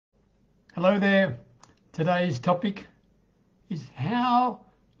Hello there. Today's topic is how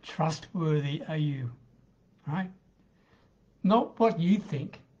trustworthy are you? Right? Not what you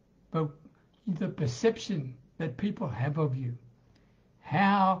think, but the perception that people have of you.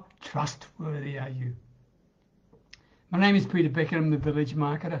 How trustworthy are you? My name is Peter Beckenham, the village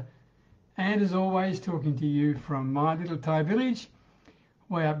marketer, and as always, talking to you from my little Thai village,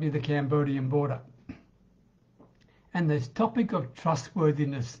 way up near the Cambodian border. And this topic of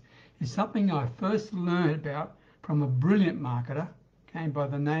trustworthiness is something I first learned about from a brilliant marketer, okay, by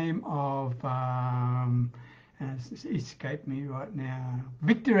the name of, and it's escaped me right now,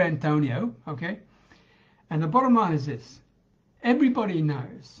 Victor Antonio, okay? And the bottom line is this: everybody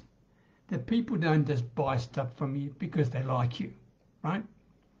knows that people don't just buy stuff from you because they like you, right?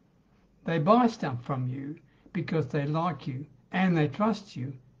 They buy stuff from you because they like you and they trust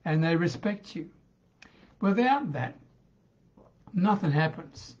you and they respect you. Without that, nothing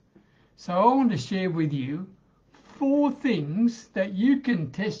happens. So I want to share with you 4 things that you can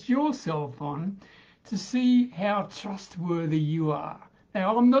test yourself on to see how trustworthy you are.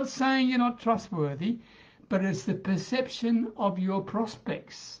 Now, I'm not saying you're not trustworthy, but it's the perception of your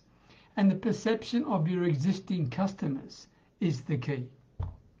prospects and the perception of your existing customers is the key.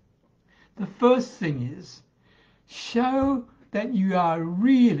 The first thing is show that you are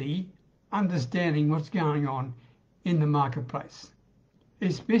really understanding what's going on in the marketplace,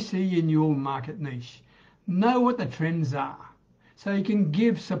 especially in your market niche. Know what the trends are so you can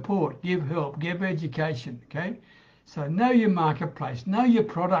give support, give help, give education, okay? So know your marketplace, know your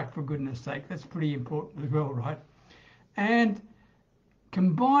product, for goodness sake. That's pretty important as well, right? And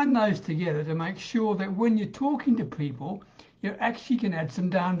combine those together to make sure that when you're talking to people, you actually can add some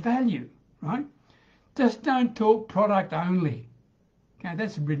darn value, right? Just don't talk product only. Okay,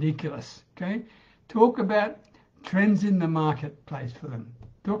 that's ridiculous, okay? Talk about trends in the marketplace for them.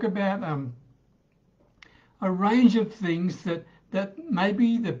 Talk about a range of things that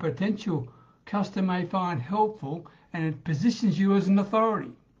maybe the potential customer may find helpful, and it positions you as an authority.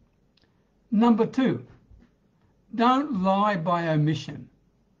 Number 2, don't lie by omission.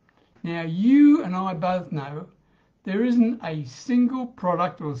 Now, you and I both know there isn't a single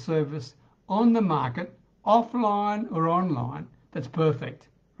product or service on the market, offline or online, that's perfect,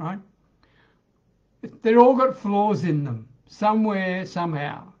 right? They're all got flaws in them, somewhere,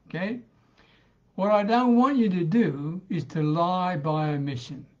 somehow, okay? What I don't want you to do is to lie by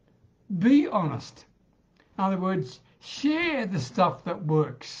omission. Be honest. In other words, share the stuff that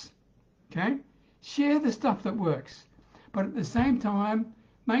works, okay? Share the stuff that works. But at the same time,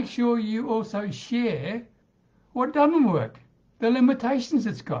 make sure you also share what doesn't work, the limitations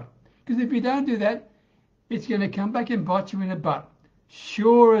it's got. Because if you don't do that, it's going to come back and bite you in the butt.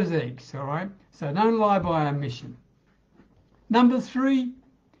 Sure as eggs, all right? So don't lie by omission. Number 3,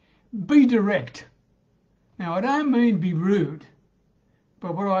 be direct. Now, I don't mean be rude,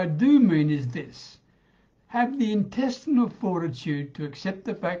 but what I do mean is this: have the intestinal fortitude to accept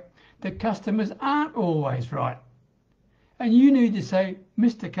the fact that customers aren't always right. And you need to say,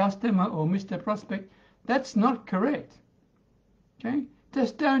 Mr. Customer or Mr. Prospect, that's not correct. Okay?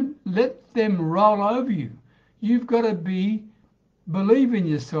 Just don't let them roll over you. You've got to believe in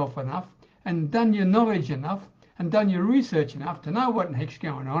yourself enough and done your knowledge enough and done your research enough to know what the heck's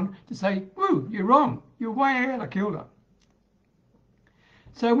going on to say, woo, you're wrong. You're way out of kilter.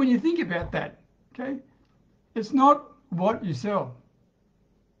 So when you think about that, okay, it's not what you sell.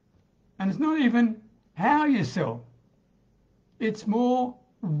 And it's not even how you sell. It's more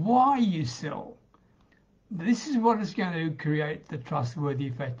why you sell. This is what is going to create the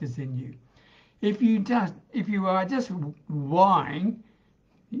trustworthy factors in you. If you are just lying,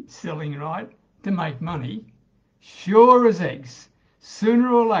 selling right to make money, sure as eggs,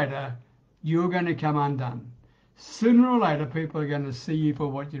 sooner or later you're going to come undone. Sooner or later people are going to see you for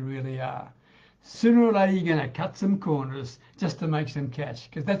what you really are. Sooner or later you're going to cut some corners just to make some cash,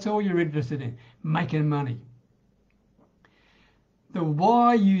 because that's all you're interested in, making money. The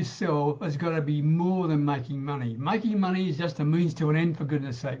why you sell has got to be more than making money. Making money is just a means to an end, for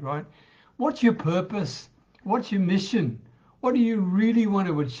goodness sake, right? What's your purpose? What's your mission? What do you really want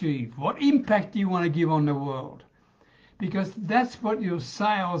to achieve? What impact do you want to give on the world? Because that's what your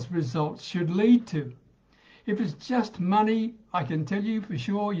sales results should lead to. If it's just money, I can tell you for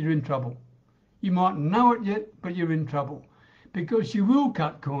sure you're in trouble. You might know it yet, but you're in trouble, because you will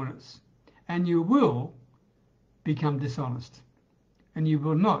cut corners and you will become dishonest, and you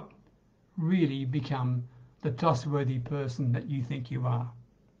will not really become the trustworthy person that you think you are.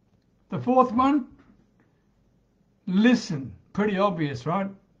 The 4th one, listen. Pretty obvious, right?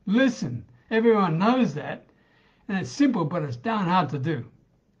 Listen. Everyone knows that. And it's simple, but it's darn hard to do.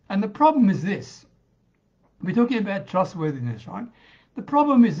 And the problem is this. We're talking about trustworthiness, right? The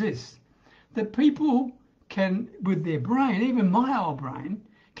problem is this, that people can, with their brain, even my old brain,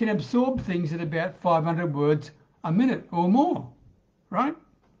 can absorb things at about 500 words a minute or more, right?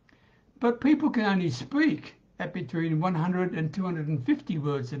 But people can only speak at between 100 and 250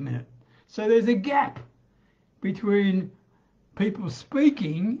 words a minute. So there's a gap between people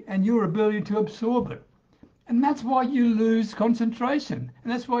speaking and your ability to absorb it. And that's why you lose concentration.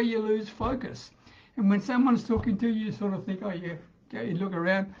 And that's why you lose focus. And when someone's talking to you, you sort of think, oh, yeah, you look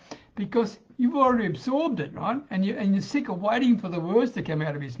around, because you've already absorbed it, right? And you're sick of waiting for the words to come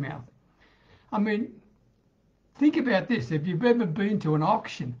out of his mouth. I mean, think about this. If you've ever been to an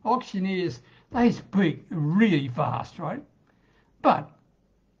auction, auctioneers, they speak really fast, right? But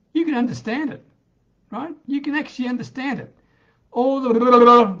you can understand it, right? You can actually understand it. All the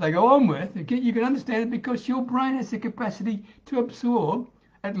they go on with, you can understand it because your brain has the capacity to absorb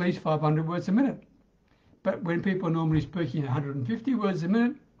at least 500 words a minute. But when people are normally speaking 150 words a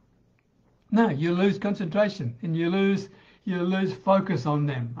minute, no, you lose concentration and you lose focus on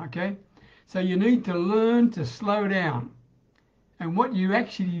them, okay? So you need to learn to slow down. And what you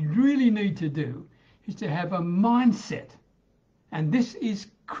actually really need to do is to have a mindset. And this is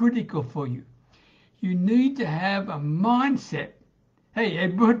critical for you. You need to have a mindset. Hey,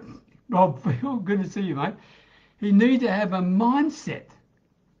 Edward, Rob, good to see you, mate. You need to have a mindset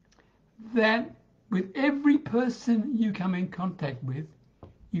that with every person you come in contact with,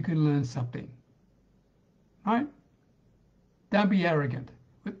 you can learn something, right? Don't be arrogant.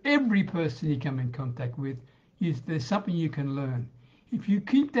 With every person you come in contact with, there's something you can learn. If you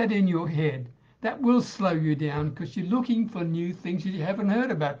keep that in your head, that will slow you down because you're looking for new things that you haven't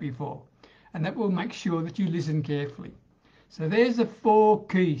heard about before. And that will make sure that you listen carefully. So there's the 4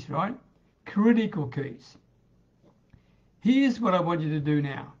 keys, right? Critical keys. Here's what I want you to do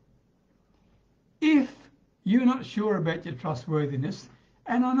now. If you're not sure about your trustworthiness,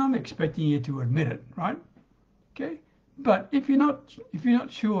 and I'm not expecting you to admit it, right? Okay? But if you're not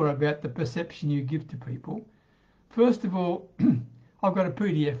sure about the perception you give to people, first of all, I've got a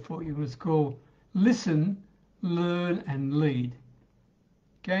PDF for you. It's called Listen, Learn and Lead.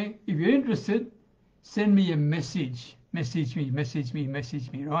 Okay? If you're interested, send me a message. Message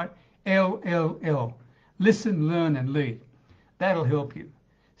me, right? LLL. Listen, Learn and Lead. That'll help you.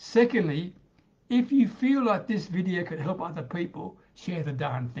 Secondly, if you feel like this video could help other people, share the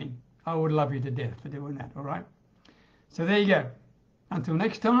darn thing. I would love you to death for doing that, all right? So there you go. Until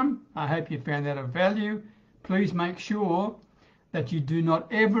next time, I hope you found that of value. Please make sure that you do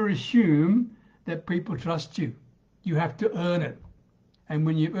not ever assume that people trust you. You have to earn it. And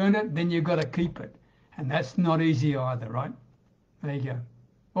when you earn it, then you've got to keep it. And that's not easy either, right? There you go.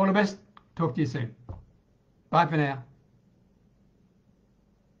 All the best. Talk to you soon. Bye for now.